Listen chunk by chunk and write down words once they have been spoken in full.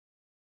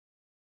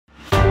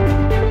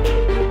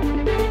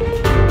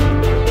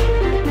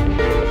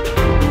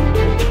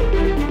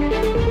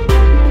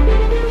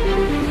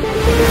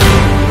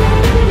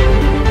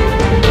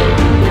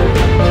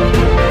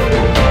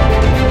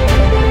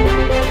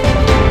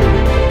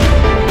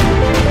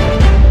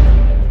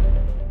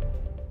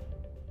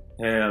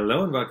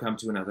welcome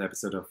to another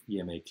episode of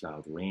EMA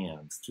Cloud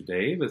Rants.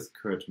 Today with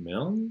Kurt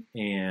Milne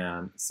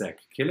and Zach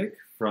Killick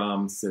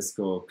from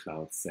Cisco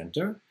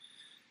CloudCenter.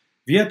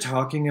 We are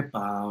talking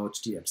about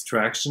the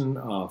abstraction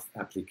of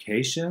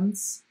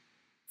applications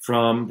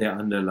from their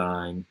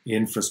underlying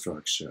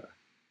infrastructure.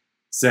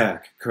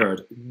 Zach,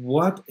 Kurt,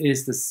 what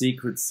is the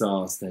secret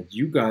sauce that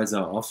you guys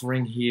are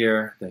offering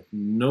here that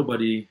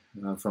nobody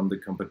from the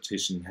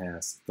competition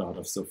has thought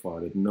of so far,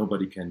 that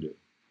nobody can do?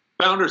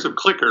 Founders of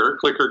Clicker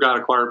got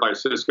acquired by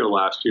Cisco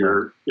last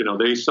year. You know,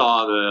 they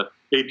saw the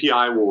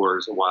API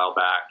wars a while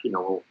back. You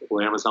know,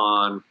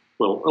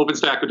 will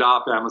OpenStack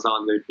adopt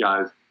Amazon's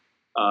APIs?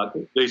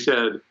 They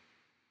said,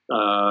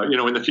 you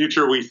know, in the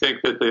future we think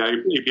that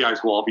the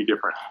APIs will all be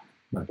different.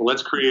 Right. Well,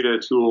 let's create a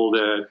tool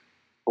that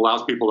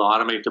allows people to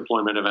automate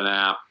deployment of an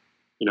app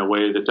in a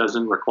way that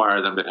doesn't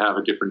require them to have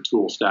a different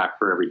tool stack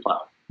for every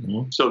cloud.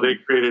 Mm-hmm. So they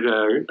created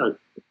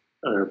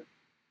a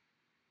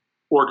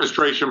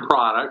orchestration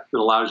product that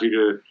allows you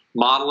to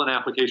model an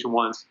application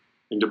once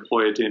and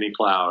deploy it to any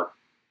cloud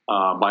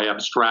by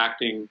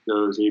abstracting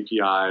those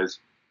APIs.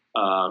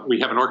 We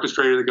have an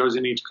orchestrator that goes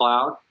in each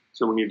cloud.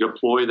 So when you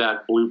deploy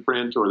that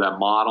blueprint or that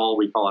model,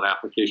 we call it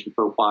application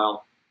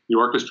profile, the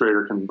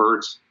orchestrator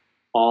converts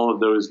all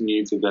of those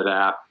needs of that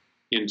app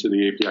into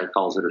the API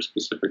calls that are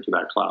specific to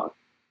that cloud.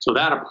 So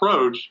that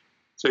approach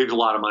saves a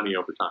lot of money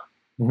over time.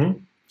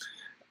 Mm-hmm.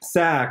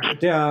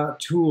 Zach, there are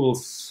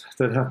tools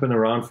that have been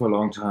around for a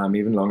long time,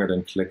 even longer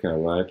than Clicker,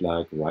 right?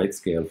 Like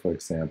RightScale, for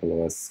example,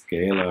 or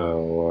Scalar,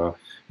 or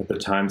at the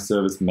time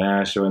Service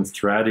Mesh, or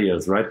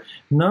Stradius, right?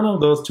 None of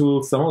those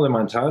tools, some of them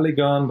are entirely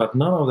gone, but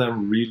none of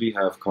them really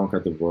have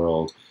conquered the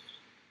world.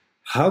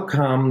 How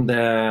come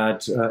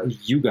that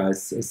you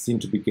guys seem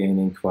to be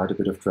gaining quite a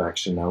bit of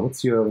traction now?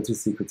 What's your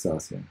secret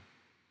sauce here?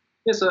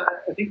 Yeah, so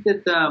I think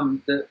that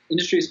the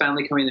industry is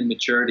finally coming to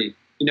maturity.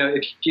 You know,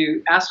 if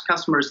you ask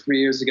customers 3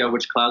 years ago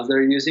which clouds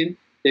they're using,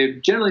 they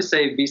would generally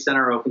say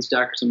vCenter or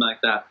OpenStack or something like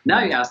that.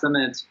 Now you ask them,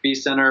 and it's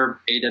vCenter,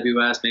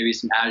 AWS, maybe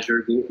some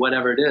Azure, Google,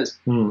 whatever it is.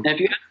 And if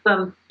you ask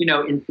them, you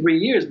know, in 3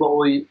 years, what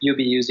will you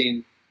be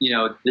using, you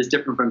know, that's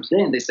different from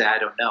today? And they say, I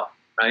don't know,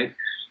 right?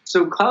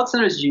 So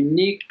CloudCenter's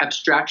unique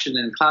abstraction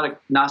and cloud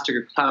agnostic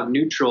or cloud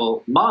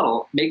neutral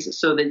model makes it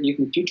so that you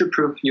can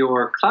future-proof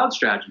your cloud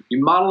strategy.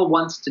 You model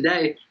once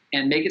today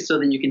and make it so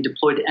that you can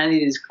deploy to any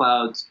of these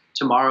clouds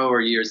tomorrow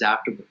or years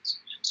afterwards.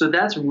 So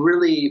that's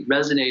really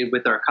resonated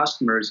with our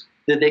customers,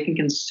 that they can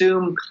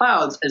consume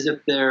clouds as if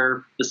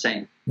they're the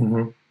same.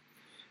 Mm-hmm.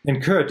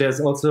 And Kurt, there's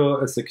also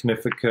a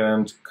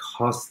significant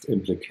cost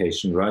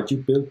implication, right? You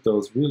built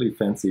those really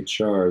fancy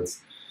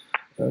charts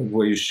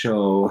where you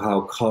show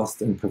how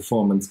cost and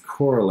performance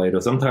correlate, or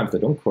sometimes they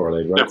don't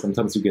correlate, right? Yep.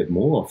 Sometimes you get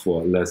more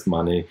for less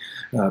money,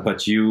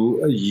 but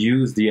you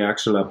use the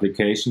actual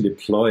application,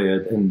 deploy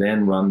it, and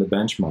then run the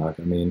benchmark.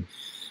 I mean,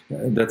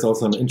 that's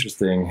also an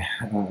interesting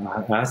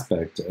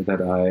aspect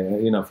that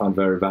I find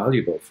very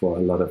valuable for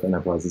a lot of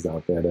enterprises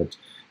out there that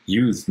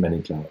use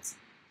many clouds.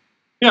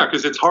 Yeah,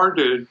 because it's hard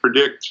to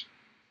predict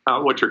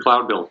what your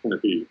cloud bill is going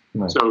to be.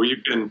 Right. So you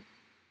can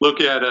look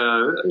at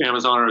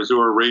Amazon or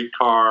Azure rate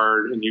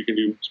card, and you can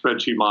do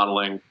spreadsheet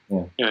modeling.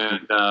 Yeah.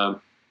 And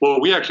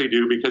what we actually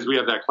do, because we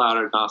have that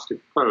cloud agnostic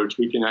approach,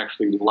 we can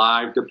actually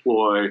live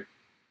deploy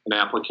an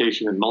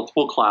application in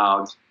multiple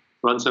clouds,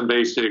 run some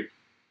basic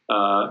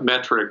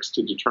metrics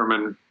to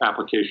determine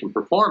application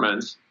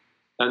performance,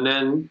 and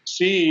then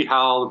see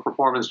how the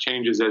performance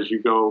changes as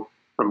you go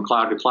from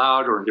cloud to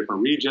cloud or in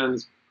different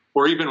regions,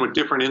 or even with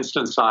different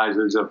instance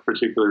sizes of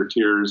particular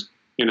tiers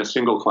in a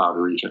single cloud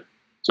region.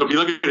 So if you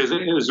look at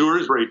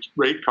Azure's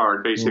rate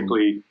card,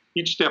 basically,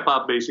 each step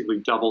up basically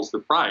doubles the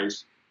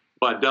price,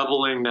 but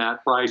doubling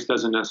that price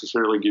doesn't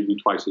necessarily give you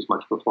twice as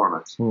much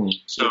performance.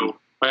 So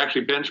by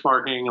actually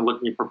benchmarking and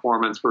looking at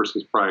performance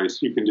versus price,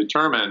 you can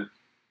determine,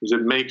 does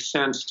it make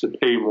sense to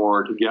pay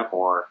more to get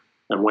more,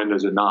 and when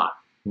does it not?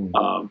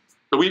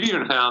 But we've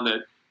even found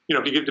that, you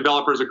know, if you give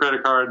developers a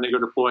credit card and they go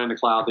deploy in the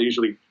cloud, they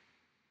usually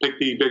pick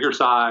the bigger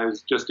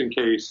size just in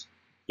case,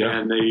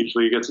 and they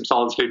usually get some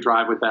solid state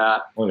drive with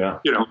that. Oh yeah,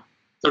 you know.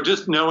 So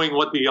just knowing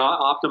what the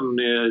optimum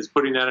is,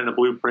 putting that in a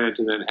blueprint,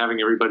 and then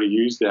having everybody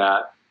use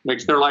that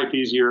makes their life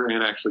easier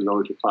and actually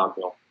lowers your cloud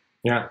bill.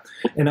 Yeah,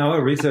 and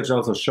our research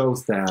also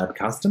shows that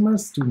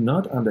customers do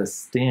not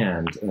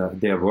understand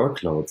their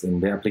workloads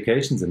and their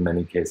applications in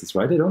many cases,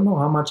 right? They don't know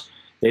how much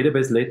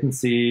database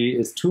latency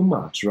is too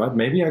much, right?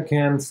 Maybe I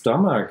can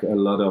stomach a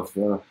lot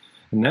of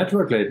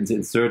network latency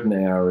in certain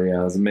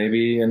areas. Maybe,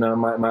 you know,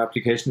 my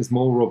application is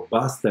more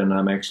robust than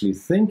I'm actually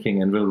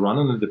thinking and will run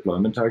on a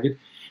deployment target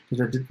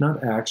that I did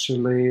not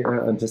actually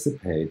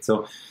anticipate.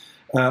 So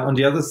on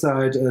the other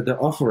side, the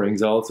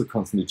offerings are also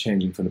constantly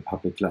changing from the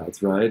public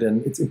clouds, right?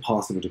 And it's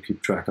impossible to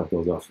keep track of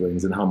those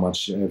offerings and how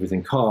much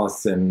everything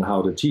costs and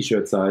how the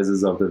t-shirt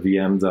sizes of the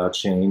VMs are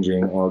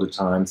changing all the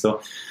time.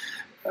 So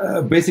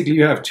basically,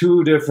 you have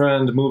two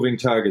different moving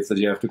targets that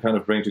you have to kind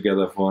of bring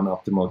together for an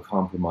optimal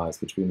compromise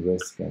between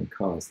risk and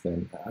cost.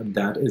 And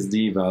that is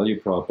the value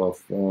prop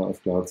of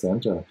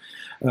CloudCenter.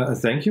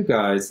 Thank you,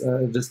 guys.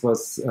 This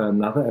was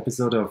another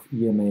episode of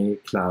EMA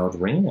Cloud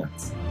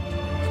Rants.